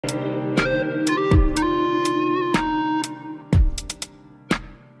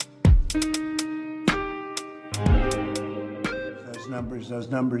numbers. Those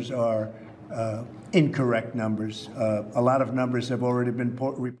numbers are incorrect numbers. A lot of numbers have already been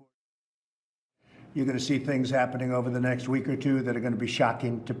reported. You're going to see things happening over the next week or two that are going to be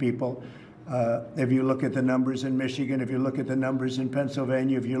shocking to people. If you look at the numbers in Michigan, if you look at the numbers in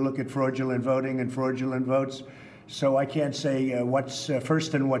Pennsylvania, if you look at fraudulent voting and fraudulent votes. So I can't say what's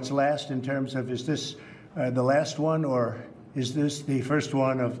first and what's last in terms of, is this the last one or is this the first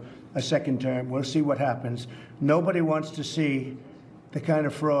one of a second term? We'll see what happens. Nobody wants to see the kind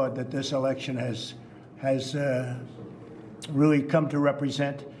of fraud that this election has really come to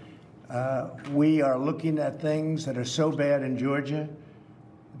represent. We are looking at things that are so bad in Georgia.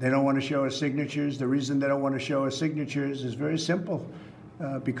 They don't want to show us signatures. The reason they don't want to show us signatures is very simple,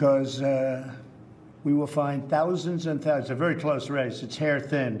 because we will find thousands and thousands. It's a very close race. It's hair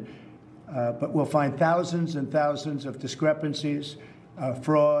thin. But we'll find thousands and thousands of discrepancies,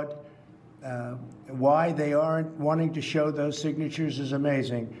 fraud. Why they aren't wanting to show those signatures is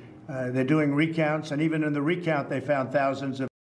amazing. They're doing recounts, and even in the recount, they found thousands of